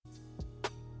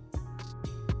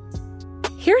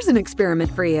Here's an experiment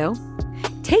for you.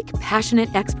 Take passionate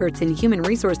experts in human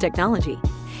resource technology.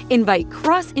 Invite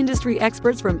cross-industry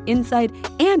experts from inside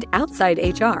and outside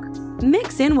HR.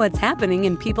 Mix in what's happening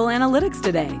in people analytics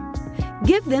today.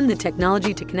 Give them the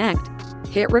technology to connect.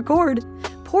 Hit record.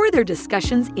 Pour their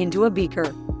discussions into a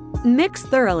beaker. Mix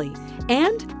thoroughly.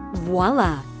 And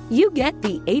voila, you get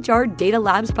the HR Data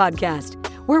Labs podcast,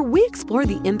 where we explore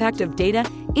the impact of data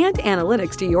and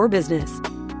analytics to your business.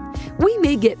 We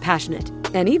may get passionate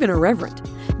and even irreverent,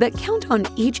 but count on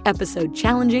each episode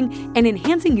challenging and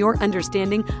enhancing your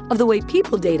understanding of the way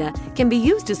people data can be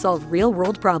used to solve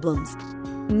real-world problems.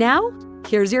 Now,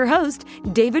 here's your host,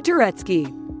 David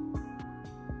Turetsky.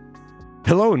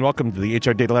 Hello and welcome to the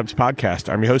HR Data Labs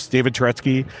podcast. I'm your host, David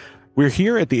Turetsky. We're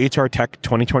here at the HR Tech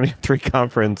 2023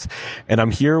 conference, and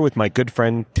I'm here with my good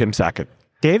friend, Tim Sackett.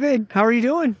 David, how are you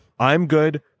doing? I'm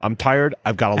good. I'm tired.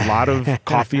 I've got a lot of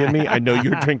coffee in me. I know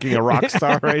you're drinking a rock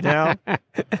star right now.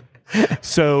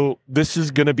 So this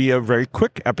is going to be a very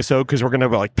quick episode because we're going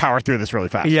to power through this really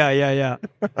fast. Yeah.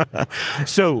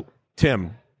 So,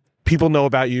 Tim, people know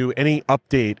about you. Any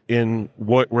update in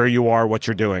where you are, what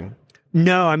you're doing?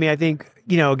 No, I think,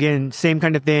 again, same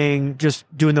kind of thing, just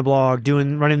doing the blog,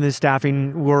 running the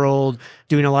staffing world,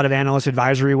 doing a lot of analyst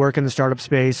advisory work in the startup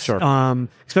space. Sure.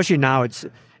 Especially now, it's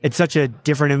such a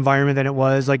different environment than it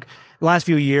was. Like the last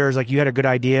few years, you had a good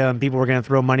idea and people were going to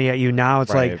throw money at you. Now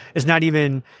it's right. it's not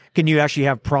even, can you actually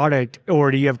have product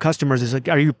or do you have customers? It's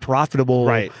are you profitable?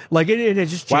 Right. It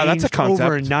just changed that's a concept.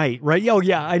 overnight, right? Oh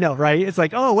yeah, I know, right? It's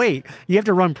oh wait, you have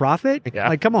to run profit?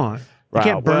 Yeah. Come on. You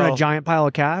can't burn a giant pile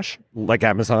of cash. Like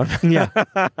Amazon. Yeah.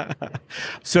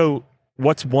 So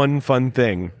what's one fun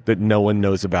thing that no one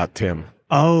knows about Tim?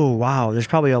 Oh, wow. There's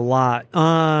probably a lot.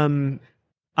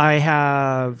 I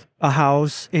have a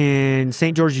house in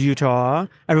St. George, Utah.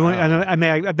 Everyone,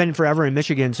 I've been forever in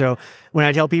Michigan. So when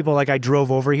I tell people I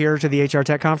drove over here to the HR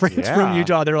Tech conference from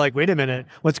Utah, they're like, wait a minute,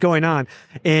 what's going on?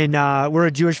 And we're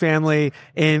a Jewish family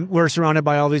and we're surrounded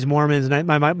by all these Mormons. And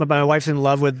my wife's in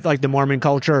love with the Mormon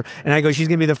culture. And I go, she's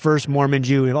going to be the first Mormon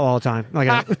Jew of all time.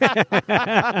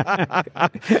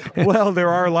 Well, there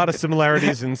are a lot of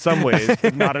similarities in some ways,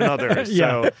 but not in others.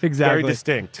 Yeah, so exactly. Very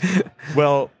distinct.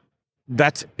 Well,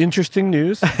 that's interesting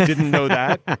news. Didn't know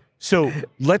that. So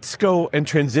let's go and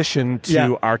transition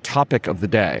to our topic of the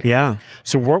day. Yeah.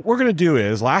 So what we're going to do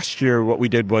is, last year what we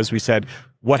did was we said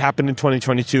what happened in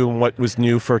 2022 and what was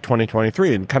new for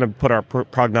 2023 and kind of put our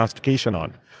prognostication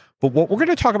on. But what we're going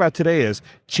to talk about today is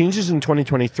changes in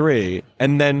 2023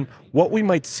 and then what we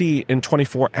might see in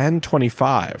 24 and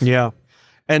 25. Yeah.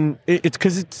 And it's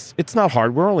because it's not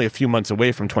hard. We're only a few months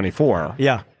away from 24.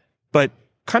 Yeah. But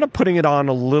kind of putting it on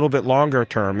a little bit longer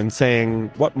term and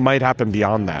saying what might happen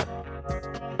beyond that.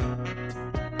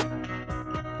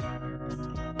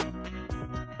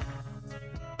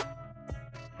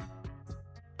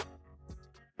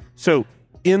 So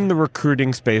in the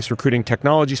recruiting space, recruiting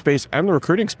technology space, and the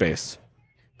recruiting space,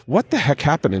 what the heck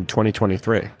happened in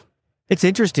 2023? It's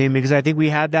interesting because I think we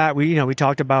had that. We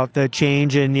talked about the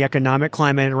change in the economic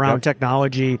climate around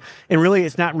technology, and really,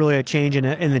 it's not really a change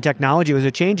in the technology. It was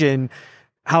a change in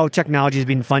how technology is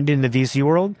being funded in the VC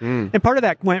world. And part of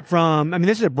that went from,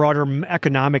 this is a broader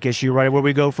economic issue, right? Where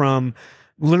we go from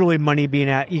literally money being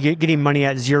getting money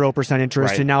at 0%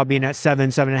 interest to now being at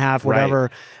 7.5, whatever.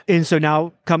 Right. And so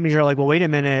now companies are like, well, wait a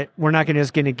minute, we're not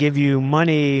just going to give you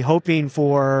money hoping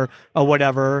for a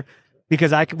whatever,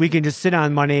 because we can just sit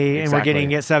on money and we're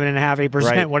getting it 7.5,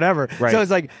 8%, whatever. Right. So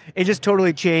it's it just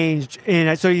totally changed.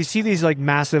 And so you see these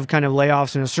massive kind of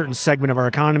layoffs in a certain segment of our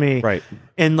economy. Right.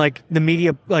 And the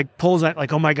media pulls that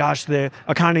oh my gosh, the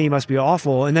economy must be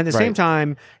awful. And then at the same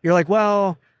time, you're like,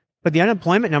 well, but the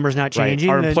unemployment number is not changing.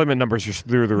 Our employment numbers are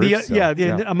through the roof.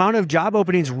 The amount of job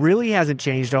openings really hasn't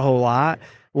changed a whole lot.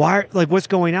 Why? What's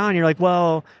going on? You're like,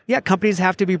 well, companies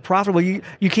have to be profitable.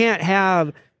 You can't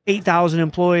have 8,000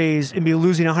 employees and be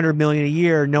losing $100 million a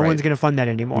year. No one's going to fund that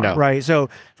anymore, right? So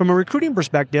from a recruiting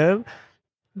perspective,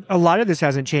 a lot of this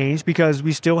hasn't changed because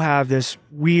we still have this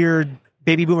weird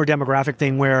baby boomer demographic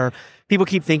thing where people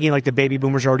keep thinking the baby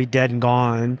boomers are already dead and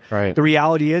gone. Right. The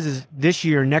reality is this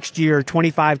year, next year,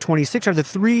 25, 26 are the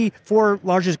 3-4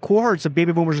 largest cohorts of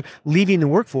baby boomers leaving the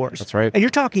workforce. That's right. And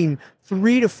you're talking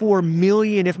 3 to 4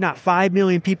 million, if not 5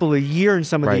 million people a year in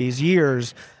some of these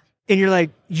years. And you're like,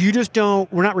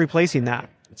 we're not replacing that.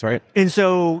 That's right. And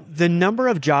so the number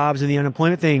of jobs and the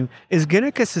unemployment thing is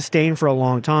going to sustain for a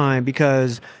long time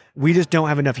because we just don't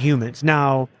have enough humans.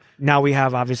 Now, now we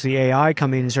have obviously AI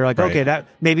coming, and so you're like, Right. okay, that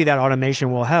maybe that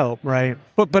automation will help, right?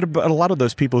 But a lot of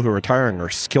those people who are retiring are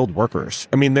skilled workers.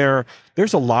 I mean,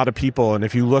 there's a lot of people, and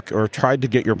if you look or tried to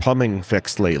get your plumbing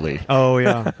fixed lately. Oh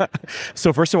yeah.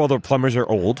 So first of all, the plumbers are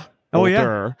old. Oh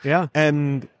older, yeah.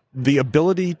 And the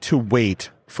ability to wait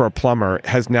for a plumber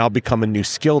has now become a new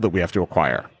skill that we have to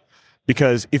acquire.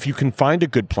 Because if you can find a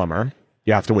good plumber,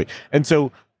 you have to wait. And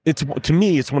so to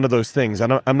me, it's one of those things.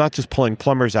 I'm not just pulling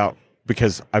plumbers out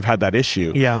because I've had that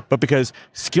issue, Yeah. but because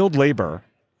skilled labor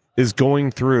is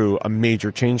going through a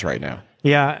major change right now.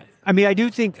 Yeah. I mean, I do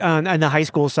think on the high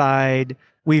school side,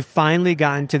 we've finally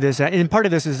gotten to this, and part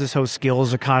of this is this whole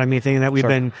skills economy thing that we've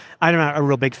been, I'm not a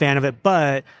real big fan of it,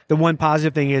 but the one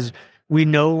positive thing is we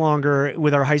no longer,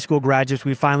 with our high school graduates,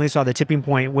 we finally saw the tipping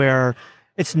point where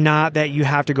it's not that you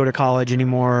have to go to college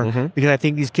anymore, because I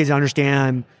think these kids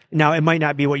understand. Now, it might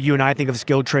not be what you and I think of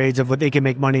skilled trades, of what they can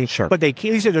make money, but they can,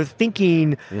 at least they're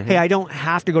thinking, hey, I don't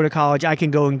have to go to college. I can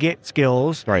go and get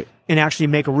skills and actually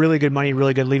make really good money,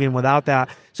 really good living without that.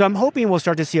 So I'm hoping we'll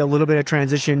start to see a little bit of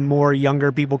transition, more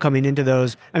younger people coming into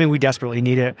those. I mean, we desperately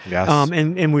need it. Yes.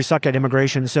 And we suck at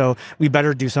immigration, so we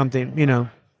better do something, you know.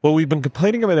 Well, we've been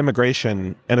complaining about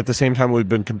immigration, and at the same time, we've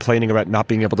been complaining about not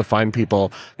being able to find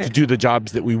people to do the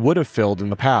jobs that we would have filled in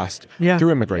the past through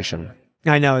immigration.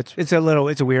 I know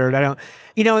it's weird. I don't,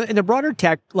 you know, in the broader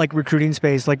tech, like recruiting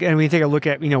space, like, and we take a look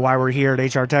at, you know, why we're here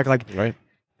at HR Tech, like,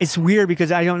 it's weird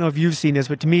because I don't know if you've seen this,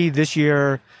 but to me, this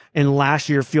year and last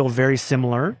year feel very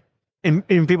similar. And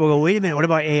people go, wait a minute, what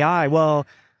about AI? Well,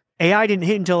 AI didn't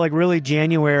hit until like really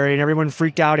January, and everyone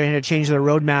freaked out and had to change their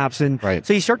roadmaps. And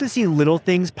so you start to see little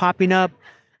things popping up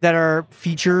that are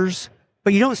features,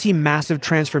 but you don't see massive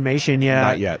transformation yet.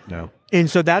 Not yet, no. And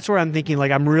so that's where I'm thinking,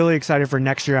 like, I'm really excited for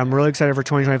next year. I'm really excited for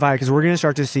 2025 because we're going to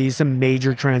start to see some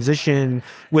major transition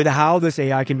with how this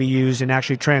AI can be used and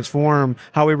actually transform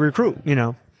how we recruit, you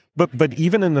know. But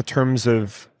even in the terms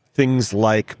of things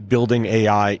like building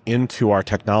AI into our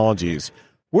technologies,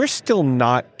 we're still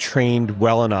not trained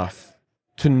well enough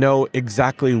to know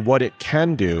exactly what it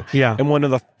can do. Yeah. And one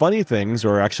of the funny things,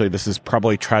 or actually this is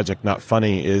probably tragic, not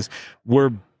funny, is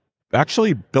we're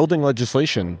actually building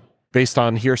legislation based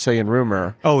on hearsay and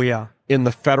rumor. Oh, yeah. In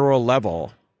the federal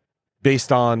level,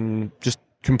 based on just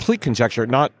complete conjecture,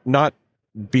 not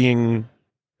being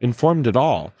informed at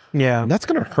all. Yeah. And that's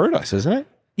going to hurt us, isn't it?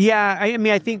 Yeah. I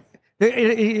mean, I think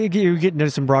you get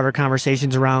into some broader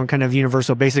conversations around kind of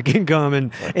universal basic income.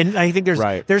 And I think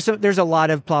there's a lot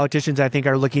of politicians I think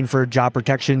are looking for job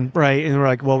protection, right? And we're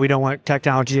like, well, we don't want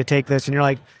technology to take this. And you're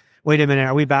like, wait a minute,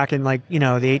 are we back in like, you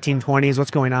know, the 1820s?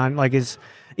 What's going on? Like,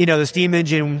 you know, the steam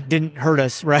engine didn't hurt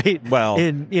us, right? Well,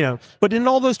 you know, but in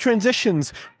all those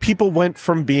transitions, people went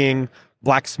from being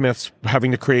blacksmiths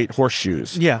having to create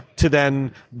horseshoes, to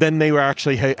then they were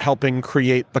actually helping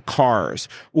create the cars,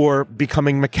 or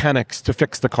becoming mechanics to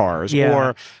fix the cars,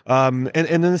 or and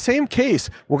in the same case,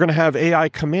 we're going to have AI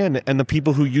come in, and the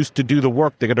people who used to do the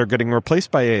work that are getting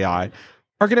replaced by AI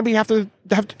are going to have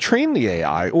to train the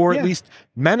AI, or at least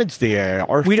manage the AI.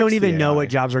 Or we don't even know what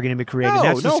jobs are going to be created.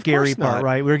 That's the scary part,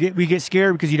 right? We get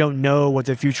scared because you don't know what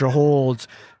the future holds.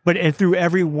 But through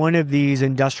every one of these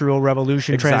industrial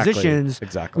revolution transitions,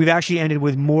 we've actually ended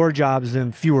with more jobs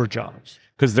than fewer jobs.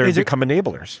 Because they're become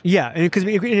enablers. Yeah,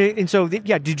 and so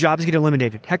do jobs get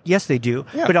eliminated? Heck, yes, they do.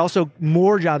 Yeah. But also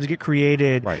more jobs get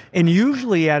created, and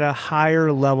usually at a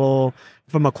higher level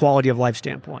from a quality of life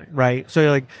standpoint, right?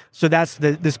 So that's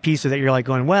this piece of that you're like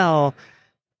going, well,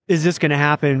 is this going to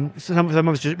happen? Some of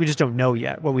us we just don't know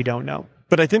yet what we don't know.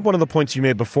 But I think one of the points you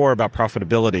made before about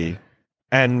profitability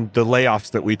and the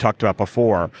layoffs that we talked about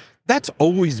before, that's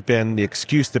always been the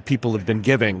excuse that people have been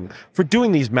giving for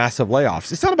doing these massive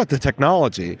layoffs. It's not about the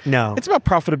technology. No. It's about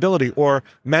profitability, or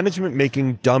management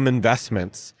making dumb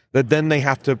investments that then they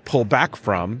have to pull back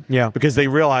from because they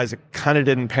realize it kind of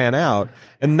didn't pan out.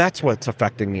 And that's what's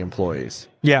affecting the employees.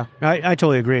 Yeah, I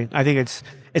totally agree. I think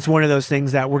it's one of those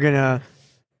things that we're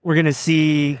gonna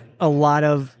see a lot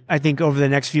of, I think, over the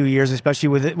next few years, especially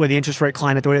with the interest rate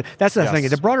climate. That's the thing.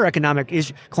 The broader economic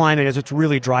climate is what's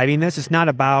really driving this. It's not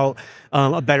about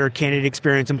a better candidate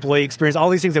experience, employee experience, all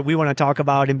these things that we want to talk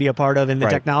about and be a part of in the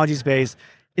technology space.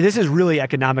 This is really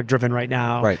economic driven right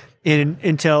now. Right. And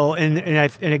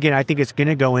again, I think it's going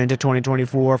to go into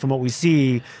 2024 from what we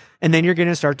see, and then you're going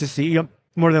to start to see.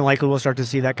 More than likely, we'll start to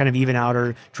see that kind of even out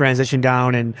or transition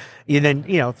down, and then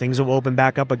things will open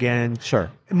back up again.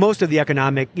 Sure. Most of the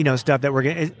economic stuff that we're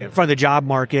getting from the job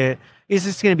market is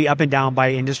just going to be up and down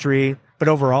by industry, but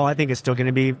overall, I think it's going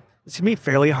to be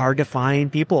fairly hard to find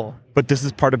people. But this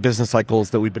is part of business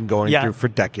cycles that we've been going through for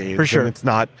decades. For sure. And it's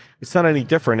not any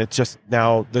different. It's just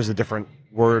now there's a different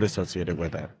word associated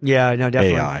with it. Yeah, no,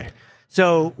 definitely. AI.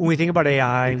 So when we think about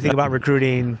AI, we think about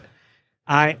recruiting,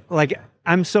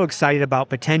 I'm so excited about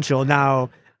potential. Now,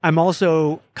 I'm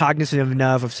also cognizant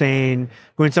enough of saying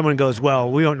when someone goes, well,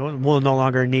 we'll no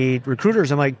longer need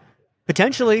recruiters. I'm like,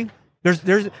 potentially,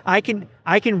 I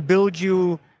can build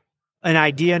you an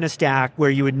idea in a stack where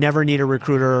you would never need a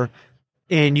recruiter,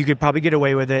 and you could probably get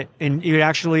away with it. And you would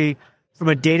actually, from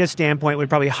a data standpoint, would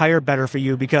probably hire better for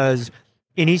you, because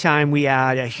anytime we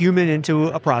add a human into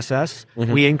a process,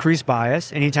 we increase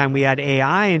bias. Anytime we add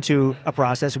AI into a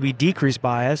process, we decrease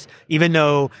bias, even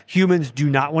though humans do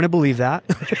not want to believe that.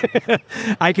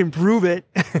 I can prove it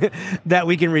that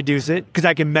we can reduce it because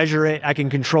I can measure it. I can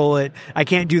control it. I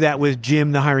can't do that with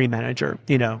Jim, the hiring manager,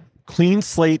 Clean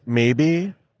slate,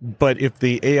 maybe, but if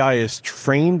the AI is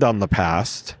trained on the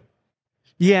past.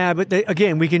 Yeah, but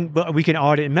again, we can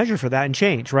audit and measure for that and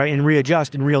change, right? And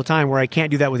readjust in real time, where I can't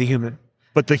do that with a human.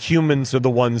 But the humans are the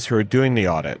ones who are doing the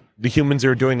audit. The humans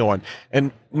are doing the one.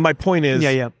 And my point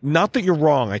is, not that you're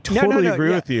wrong. I totally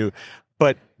agree with you.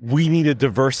 But we need a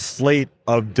diverse slate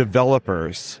of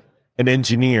developers and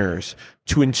engineers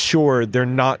to ensure they're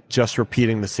not just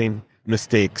repeating the same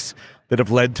mistakes that have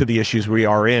led to the issues we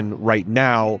are in right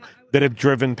now, that have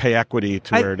driven pay equity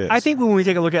to where it is. I think when we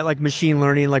take a look at like machine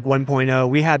learning, like 1.0,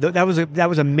 we had that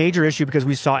was a major issue because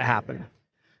we saw it happen.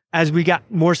 As we got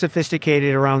more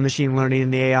sophisticated around machine learning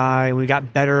and the AI, and we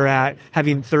got better at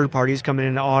having third parties come in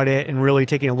and audit and really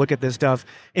taking a look at this stuff.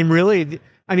 And really,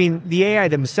 I mean, the AI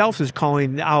themselves is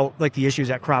calling out like the issues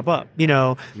that crop up,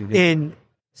 And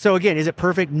so again, is it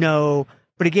perfect? No.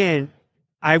 But again,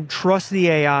 I trust the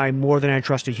AI more than I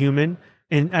trust a human.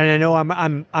 And I know I'm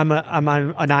on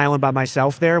an island by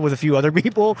myself there with a few other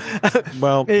people.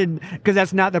 Well, and because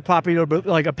that's not the popular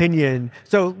opinion.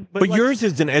 So, but yours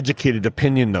is an educated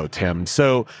opinion, though, Tim.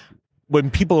 So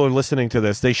when people are listening to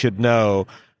this, they should know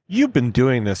you've been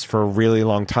doing this for a really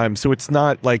long time. So it's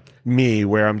not like me,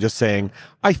 where I'm just saying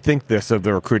I think this of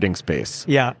the recruiting space.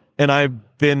 Yeah, and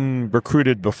I've been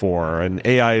recruited before, and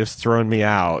AI has thrown me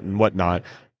out and whatnot.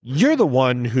 You're the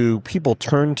one who people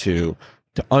turn to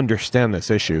understand this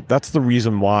issue. That's the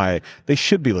reason why they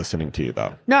should be listening to you,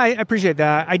 though. No, I appreciate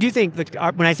that. I do think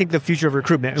when I think the future of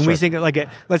recruitment, and we think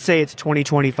let's say it's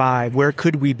 2025, where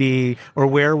could we be, or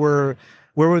where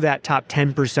will that top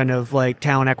 10% of like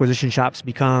talent acquisition shops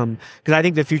become? Because I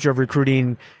think the future of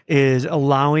recruiting is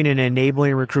allowing and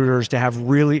enabling recruiters to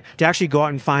actually go out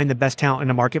and find the best talent in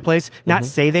the marketplace. Not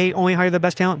say they only hire the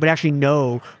best talent, but actually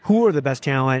know who are the best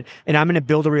talent. And I'm going to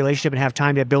build a relationship and have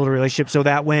time to build a relationship so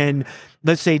that when,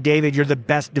 let's say, David, you're the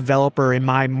best developer in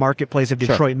my marketplace of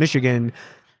Detroit, Michigan,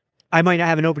 I might not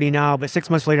have an opening now, but 6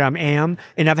 months later I am,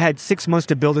 and I've had 6 months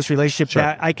to build this relationship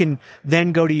that I can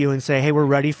then go to you and say, hey, we're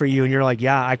ready for you. And you're like,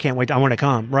 yeah, I can't wait. I want to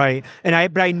come, right?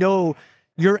 But I know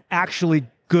you're actually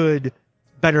good,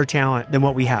 better talent than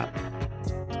what we have.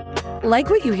 Like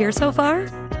what you hear so far?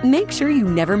 Make sure you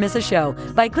never miss a show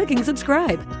by clicking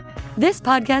subscribe. This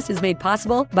podcast is made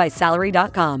possible by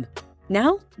Salary.com.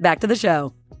 Now, back to the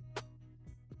show.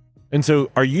 And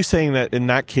so are you saying that in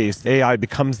that case, AI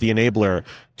becomes the enabler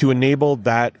to enable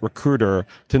that recruiter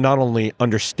to not only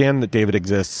understand that David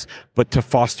exists, but to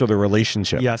foster the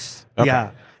relationship? Yes. Okay.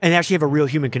 Yeah. And actually have a real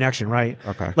human connection, right?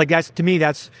 Okay. Like we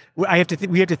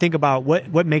have to think about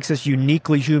what makes us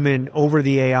uniquely human over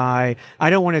the AI. I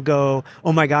don't want to go,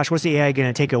 oh my gosh, what's the AI going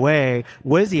to take away?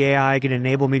 What is the AI going to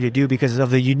enable me to do because of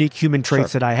the unique human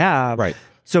traits that I have? Right.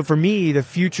 So for me, the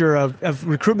future of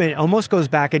recruitment almost goes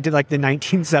back into like the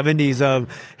 1970s of,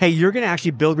 hey, you're going to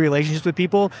actually build relationships with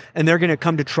people, and they're going to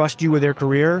come to trust you with their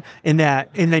career, and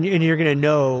you're going to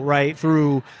know, right,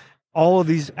 through all of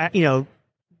these,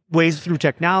 ways, through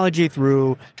technology,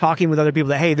 through talking with other people,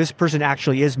 that, hey, this person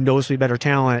actually is noticeably better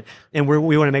talent, and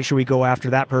we want to make sure we go after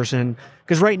that person.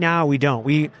 Because right now we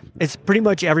don't. It's pretty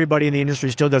much everybody in the industry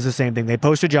still does the same thing. They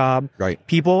post a job. Right.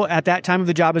 People at that time of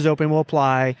the job is open will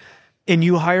apply. And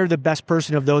you hire the best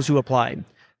person of those who applied.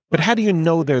 But how do you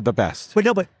know they're the best? But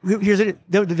here's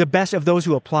the best of those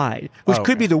who applied, which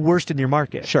could be the worst in your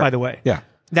market, by the way. Yeah.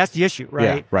 That's the issue,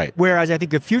 right? Yeah, right. Whereas I think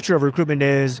the future of recruitment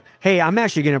is, hey, I'm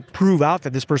actually going to prove out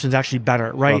that this person's actually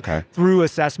better, right? Okay. Through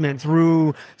assessment,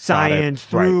 through science,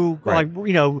 through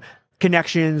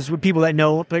connections with people that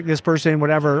know like this person,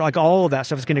 whatever, like all of that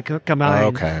stuff is going to come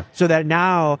out. Okay. So that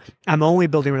now I'm only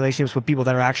building relationships with people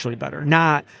that are actually better,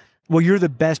 not, well, you're the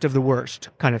best of the worst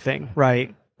kind of thing,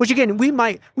 right? Which again,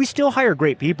 we still hire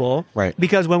great people, right?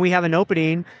 Because when we have an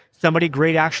opening, somebody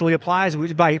great actually applies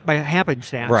by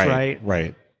happenstance, right?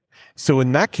 Right. So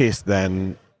in that case,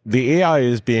 then the AI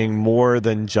is being more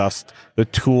than just the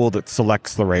tool that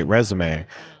selects the right resume.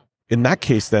 in that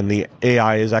case, then the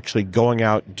AI is actually going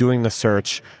out, doing the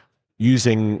search,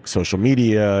 using social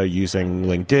media, using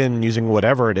LinkedIn, using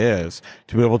whatever it is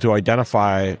to be able to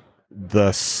identify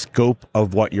the scope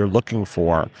of what you're looking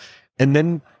for, and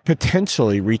then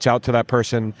potentially reach out to that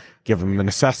person, give them an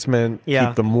assessment,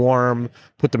 keep them warm,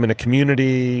 put them in a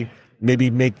community,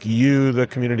 maybe make you the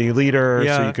community leader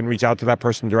so you can reach out to that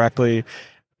person directly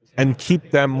and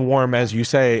keep them warm, as you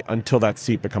say, until that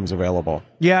seat becomes available.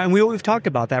 Yeah, and we've talked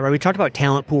about that, right? We talked about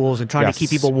talent pools and trying to keep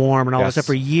people warm and all this stuff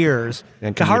for years.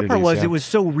 And the hard part was it was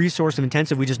so resource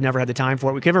intensive, we just never had the time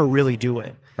for it. We could never really do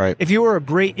it. Right. If you were a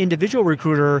great individual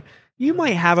recruiter, you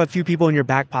might have a few people in your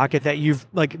back pocket that you've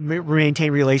like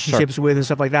maintained relationships with and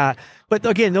stuff like that. But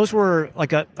again, those were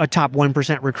like a top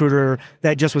 1% recruiter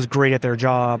that just was great at their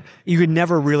job. You could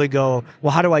never really go,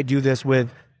 well, how do I do this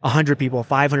with 100 people,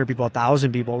 500 people,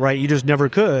 1,000 people, right? You just never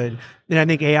could. And I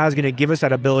think AI is going to give us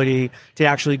that ability to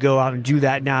actually go out and do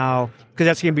that now, because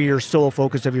that's going to be your sole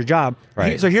focus of your job.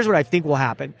 Right. So here's what I think will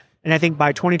happen. And I think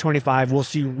by 2025, we'll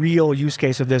see real use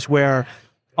case of this where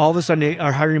all of a sudden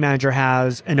our hiring manager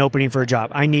has an opening for a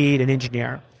job. I need an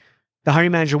engineer. The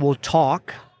hiring manager will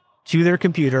talk to their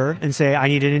computer and say, I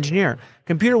need an engineer.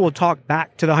 Computer will talk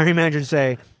back to the hiring manager and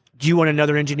say, do you want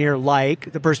another engineer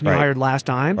like the person you hired last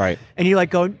time? Right. And you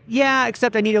like go, yeah,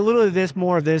 except I need a little of this,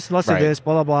 more of this, less of this,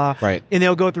 blah, blah, blah. Right. And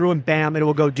they'll go through and bam, it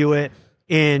will go do it.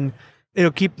 And it'll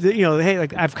keep, hey,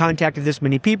 like I've contacted this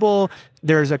many people.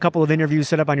 There's a couple of interviews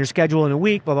set up on your schedule in a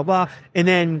week, blah, blah, blah. And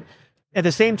then at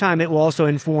the same time, it will also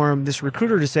inform this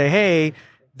recruiter to say, hey,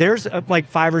 there's like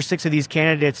 5 or 6 of these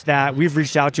candidates that we've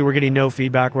reached out to. We're getting no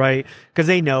feedback, right? Because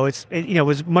they know as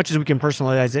much as we can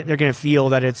personalize it, they're going to feel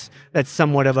that that's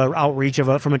somewhat of an outreach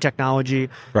from a technology,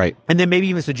 right? And then maybe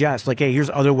even suggest like, hey, here's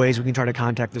other ways we can try to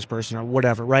contact this person or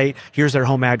whatever, right? Here's their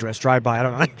home address. Drive by. I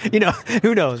don't know.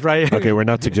 Who knows, right? Okay, we're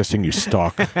not suggesting you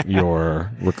stalk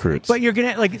your recruits, but you're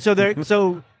gonna like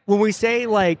so. When we say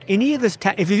like any of this,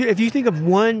 if you think of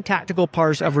one tactical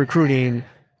part of recruiting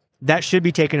that should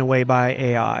be taken away by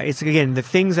AI, it's again the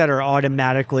things that are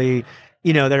automatically,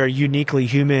 that are uniquely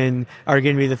human are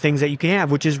going to be the things that you can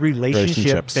have, which is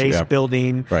relationship-based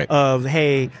building of,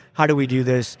 hey, how do we do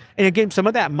this? And again, some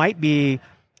of that might be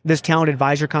this talent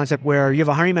advisor concept where you have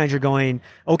a hiring manager going,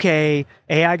 okay,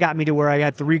 AI got me to where I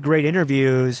had 3 great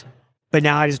interviews, but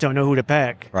now I just don't know who to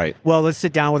pick. Right. Well, let's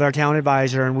sit down with our talent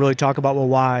advisor and really talk about, well,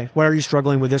 why? Why are you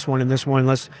struggling with this one and this one?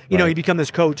 Let's, you become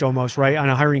this coach almost, right, on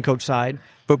a hiring coach side.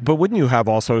 But wouldn't you have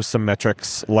also some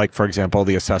metrics, like, for example,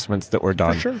 the assessments that were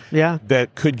done? For sure, yeah.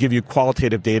 That could give you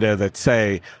qualitative data that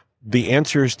say, the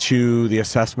answers to the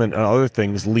assessment and other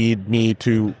things lead me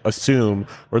to assume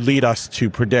or lead us to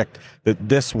predict that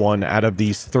this one out of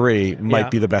these 3 might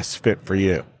be the best fit for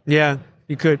you. Yeah,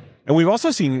 you could. And we've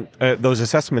also seen those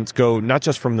assessments go not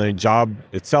just from the job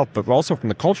itself, but also from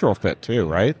the cultural fit too,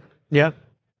 right? Yeah.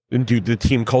 And do the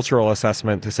team cultural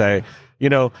assessment to say,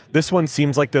 this one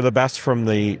seems like they're the best from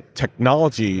the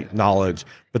technology knowledge,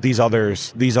 but these other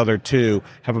 2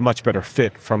 have a much better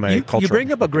fit from a culture. You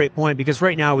bring up a great point, because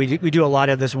right now we do a lot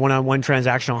of this one-on-one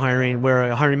transactional hiring where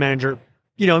a hiring manager,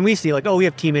 and we see like, we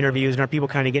have team interviews and our people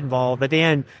kind of get involved, but at the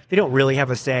end, they don't really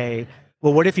have a say.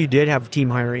 Well, what if you did have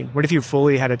team hiring? What if you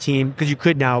fully had a team? Because you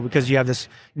could now, because you have this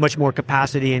much more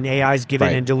capacity and AI's giving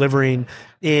and delivering.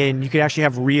 And you could actually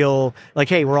have real, like,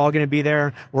 hey, we're all going to be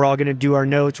there. We're all going to do our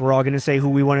notes. We're all going to say who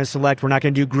we want to select. We're not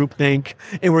going to do groupthink.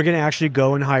 And we're going to actually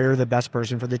go and hire the best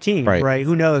person for the team, right?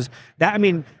 Who knows? That's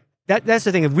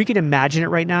the thing. If we can imagine it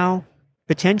right now,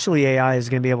 potentially AI is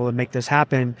going to be able to make this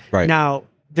happen. Right. Now,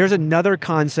 there's another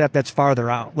concept that's farther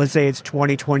out. Let's say it's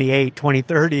 2028,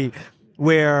 2030,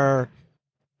 where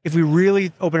if we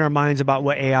really open our minds about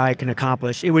what AI can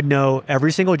accomplish, it would know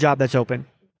every single job that's open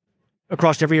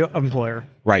across every employer.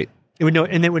 Right. It would know,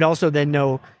 and it would also then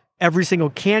know every single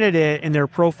candidate and their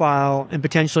profile and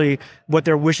potentially what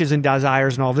their wishes and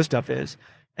desires and all this stuff is.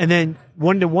 And then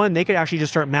one-to-one, they could actually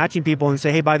just start matching people and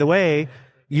say, hey, by the way,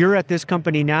 you're at this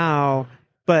company now,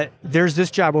 but there's this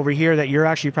job over here that you're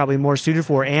actually probably more suited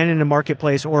for, and in a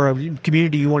marketplace or a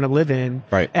community you want to live in,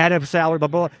 at a salary, blah,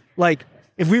 blah, blah. Like,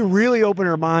 if we really open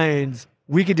our minds,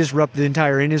 we could disrupt the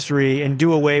entire industry and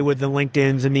do away with the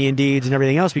LinkedIn's and the Indeeds and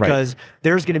everything else, because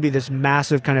there's going to be this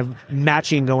massive kind of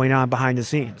matching going on behind the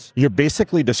scenes. You're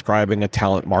basically describing a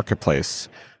talent marketplace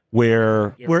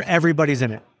where everybody's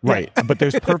in it. Right. But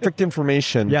there's perfect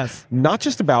information, not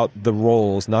just about the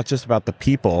roles, not just about the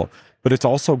people, but it's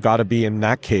also got to be, in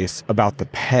that case, about the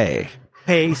pay,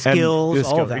 skills,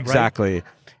 all of that. Exactly. Right?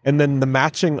 And then the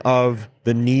matching of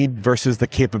the need versus the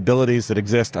capabilities that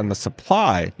exist on the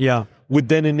supply would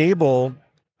then enable,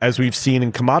 as we've seen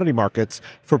in commodity markets,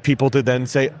 for people to then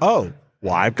say, oh,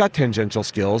 well, I've got tangential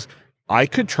skills. I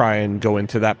could try and go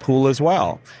into that pool as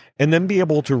well. And then be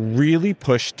able to really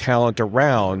push talent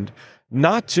around,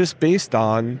 not just based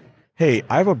on, hey,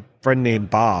 I have a friend named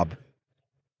Bob.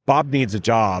 Bob needs a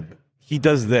job. He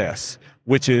does this,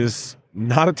 which is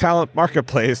not a talent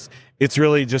marketplace. It's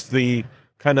really just the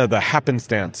kind of the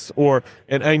happenstance,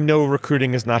 and I know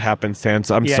recruiting is not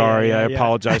happenstance. I'm sorry. I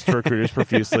apologize to recruiters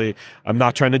profusely. I'm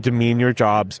not trying to demean your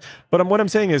jobs. But what I'm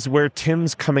saying is where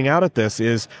Tim's coming out at this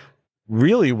is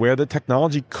really where the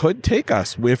technology could take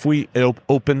us if we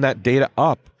open that data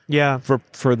up. Yeah. For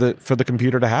the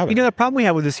computer to have it. The problem we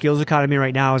have with the skills economy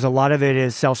right now is a lot of it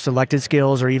is self-selected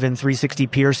skills or even 360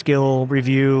 peer skill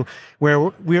review,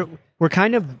 where we're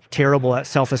kind of terrible at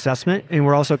self-assessment, and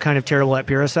we're also kind of terrible at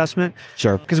peer assessment.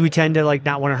 Sure. Because we tend to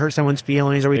not want to hurt someone's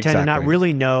feelings, or we tend to not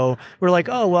really know. We're like,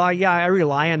 oh, well, yeah, I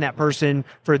rely on that person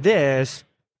for this,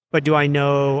 but do I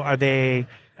know, are they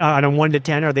on a 1 to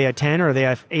 10? Are they a 10? Or are they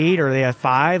a 8? Or are they a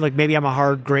 5? Like maybe I'm a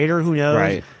hard grader. Who knows?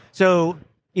 Right. So,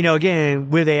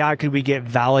 again, with AI, could we get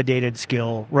validated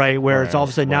skill, right? Where it's all of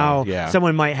a sudden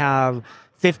someone might have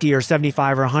 50 or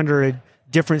 75 or 100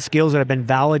 different skills that have been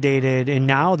validated, and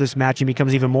now this matching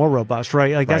becomes even more robust,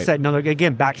 right? Like that's another,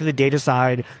 again, back to the data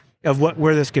side of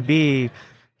where this could be.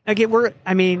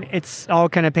 Again, it's all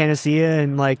kind of panacea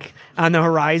and on the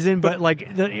horizon, but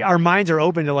our minds are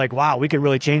open to wow, we could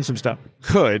really change some stuff.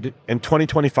 And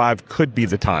 2025 could be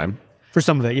the time. For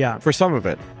some of it, yeah. For some of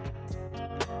it.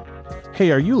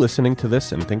 Hey, are you listening to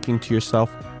this and thinking to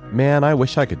yourself, man, I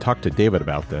wish I could talk to David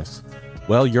about this?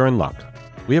 Well, you're in luck.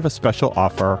 We have a special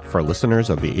offer for listeners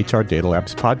of the HR Data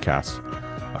Labs podcast,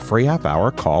 a free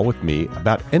half-hour call with me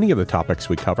about any of the topics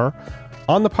we cover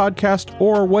on the podcast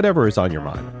or whatever is on your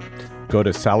mind. Go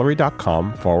to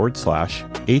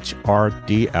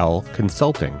salary.com/HRDL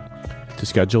consulting to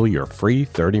schedule your free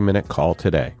 30-minute call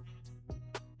today.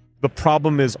 The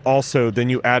problem is also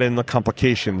then you add in the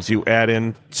complications. You add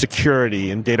in security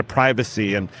and data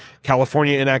privacy and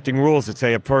California enacting rules that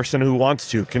say a person who wants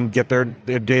to can get their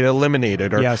data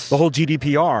eliminated, or the whole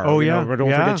GDPR. Oh, yeah. Don't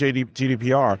forget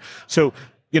GDPR. So,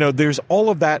 there's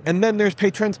all of that. And then there's pay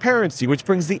transparency, which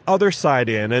brings the other side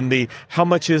in, and how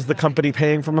much is the company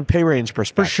paying from a pay range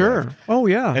perspective. For sure. Oh,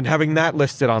 yeah. And having that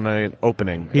listed on an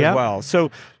opening as well.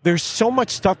 So there's so much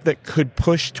stuff that could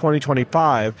push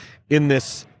 2025 in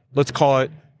this, let's call it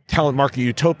talent market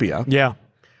utopia. Yeah.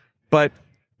 But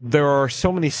there are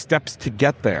so many steps to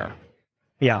get there.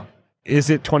 Yeah. Is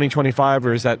it 2025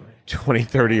 or is that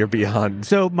 2030 or beyond?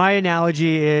 So my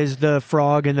analogy is the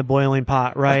frog in the boiling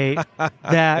pot, right?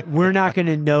 That we're not going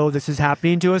to know this is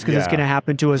happening to us because it's going to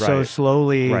happen to us so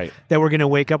slowly that we're going to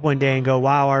wake up one day and go,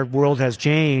 wow, our world has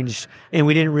changed. And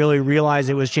we didn't really realize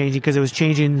it was changing because it was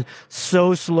changing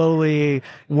so slowly,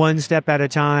 one step at a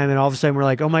time. And all of a sudden we're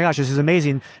like, oh my gosh, this is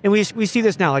amazing. And we see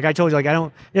this now. Like I told you,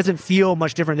 it doesn't feel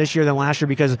much different this year than last year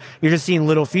because you're just seeing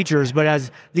little features. But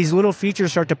as these little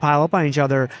features start to pile up on each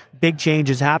other, big change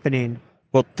is happening.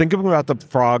 Well, think about the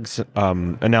frogs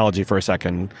analogy for a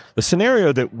second. The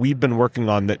scenario that we've been working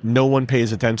on that no one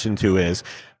pays attention to is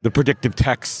the predictive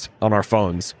text on our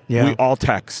phones. Yeah. We all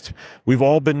text. We've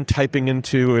all been typing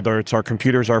into, whether it's our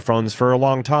computers, our phones, for a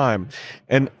long time.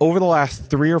 And over the last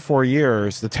 3 or 4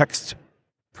 years, the text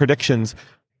predictions,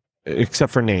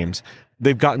 except for names,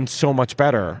 they've gotten so much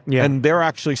better. Yeah. And they're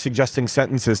actually suggesting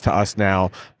sentences to us now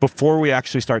before we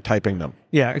actually start typing them.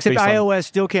 Yeah, except iOS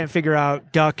still can't figure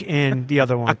out duck and the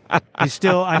other one.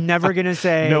 I'm never going to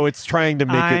say... No, it's trying to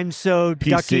make I'm so PC.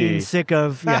 ducky and sick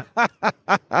of... Yeah.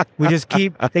 We just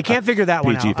keep... They can't figure that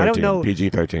one out. I don't know...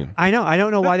 PG-13. I know. I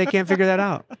don't know why they can't figure that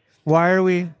out. Why are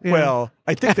we... Well,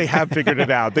 I think they have figured it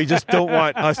out. They just don't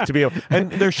want us to be able... And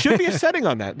there should be a setting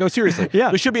on that. No, seriously. Yeah.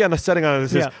 There should be a setting on it that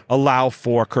says allow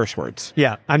for curse words.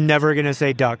 Yeah. I'm never going to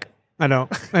say duck. I know.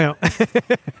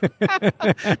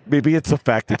 Maybe it's the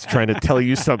fact it's trying to tell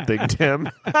you something, Tim.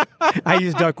 I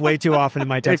use duck way too often in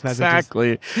my text messages.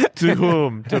 Exactly. To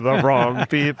whom? To the wrong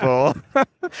people.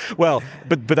 Well,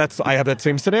 but I have that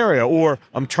same scenario. Or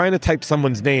I'm trying to type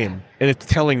someone's name and it's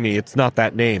telling me it's not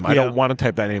that name. I don't want to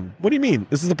type that name. What do you mean?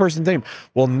 This is the person's name.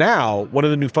 Well, now one of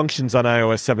the new functions on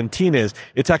iOS 17 is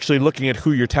it's actually looking at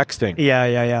who you're texting.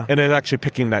 Yeah. And it's actually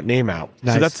picking that name out.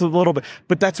 Nice. So that's a little bit,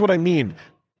 but that's what I mean.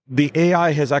 The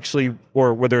AI has actually,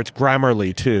 or whether it's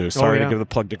Grammarly too. Sorry to give the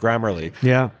plug to Grammarly.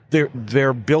 Yeah.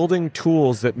 They're building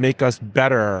tools that make us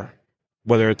better,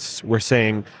 whether it's we're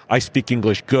saying, I speak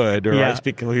English good or I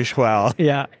speak English well.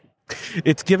 Yeah.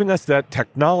 It's giving us that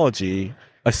technology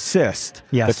assist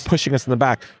that's pushing us in the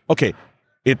back. Okay,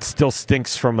 it still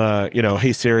stinks from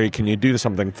hey Siri, can you do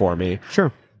something for me?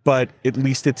 Sure. But at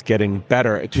least it's getting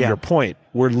better. To your point,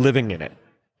 we're living in it.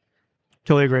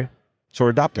 Totally agree. So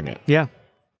we're adopting it. Yeah.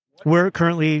 We're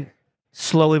currently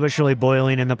slowly but surely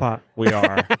boiling in the pot. We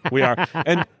are.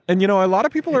 And a lot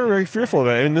of people are very fearful of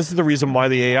it. And this is the reason why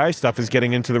the AI stuff is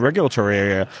getting into the regulatory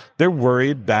area. They're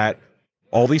worried that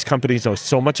all these companies know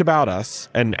so much about us.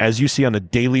 And as you see on a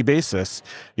daily basis,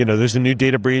 there's a new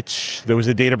data breach. There was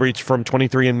a data breach from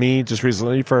 23andMe just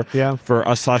recently for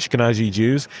us/Ashkenazi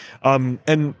Jews.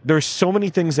 And there's so many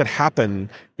things that happen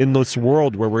in this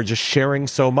world where we're just sharing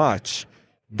so much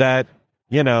that,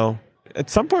 at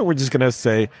some point we're just going to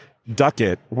say, duck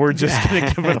it. We're just going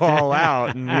to give it all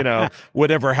out. And,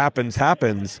 whatever happens,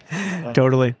 happens.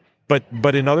 Totally.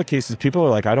 But in other cases, people are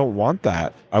like, I don't want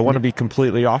that. I want to be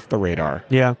completely off the radar.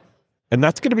 Yeah. And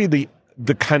that's going to be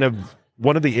the kind of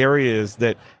one of the areas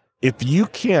that if you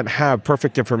can't have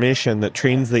perfect information that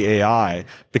trains the AI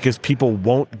because people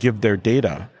won't give their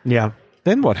data,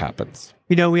 then what happens?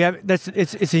 We have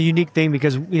it's a unique thing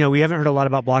because we haven't heard a lot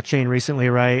about blockchain recently,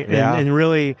 right? And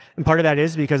really, part of that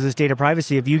is because it's data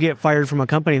privacy. If you get fired from a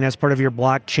company and that's part of your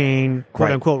blockchain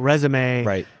quote unquote resume,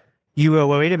 right? You go,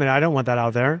 well, wait a minute, I don't want that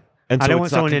out there. And so I don't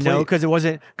want someone to know because it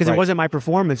wasn't my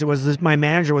performance. It was my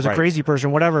manager was a crazy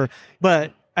person, whatever.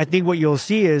 But I think what you'll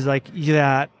see is like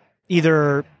that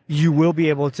either you will be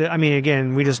able to,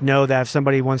 again, we just know that if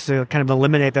somebody wants to kind of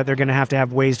eliminate that, they're going to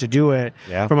have ways to do it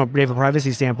from a data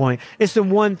privacy standpoint. It's the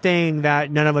one thing that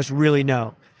none of us really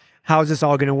know. How is this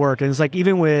all going to work? And it's like,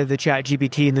 even with the Chat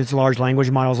GPT and these large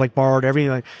language models like Bard,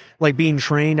 everything like being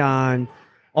trained on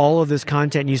all of this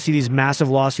content, and you see these massive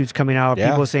lawsuits coming out,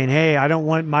 people saying, hey, I don't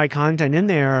want my content in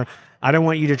there. I don't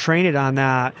want you to train it on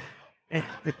that.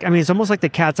 It's almost like the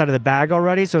cat's out of the bag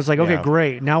already. So it's like, okay,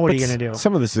 great. Now what are you going to do?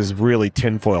 Some of this is really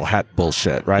tinfoil hat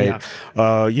bullshit, right?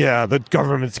 The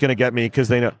government's going to get me because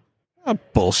they know.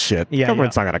 Bullshit. The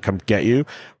government's not going to come get you.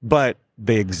 But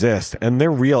they exist, and they're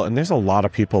real. And there's a lot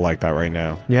of people like that right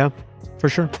now. Yeah, for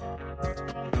sure.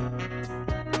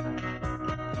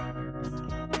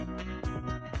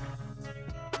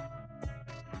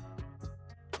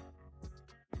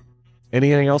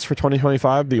 Anything else for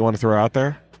 2025 that you want to throw out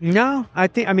there? No, I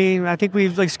think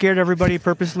we've scared everybody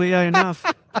purposely enough.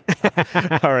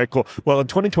 All right, cool. Well, in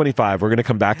 2025, we're going to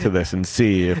come back to this and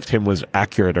see if Tim was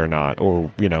accurate or not, or.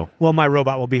 Well, my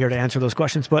robot will be here to answer those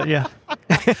questions, but yeah.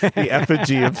 The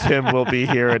effigy of Tim will be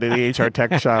here at the HR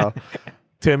Tech Show.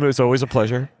 Tim, it was always a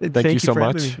pleasure. Thank you so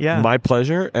much. Yeah. My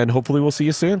pleasure, and hopefully we'll see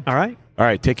you soon. All right. All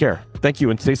right, take care. Thank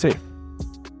you, and stay safe.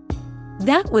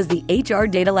 That was the HR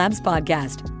Data Labs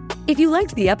podcast. If you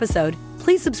liked the episode,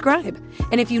 please subscribe.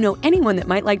 And if you know anyone that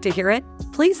might like to hear it,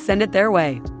 please send it their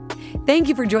way. Thank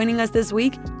you for joining us this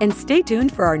week, and stay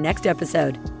tuned for our next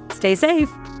episode. Stay safe.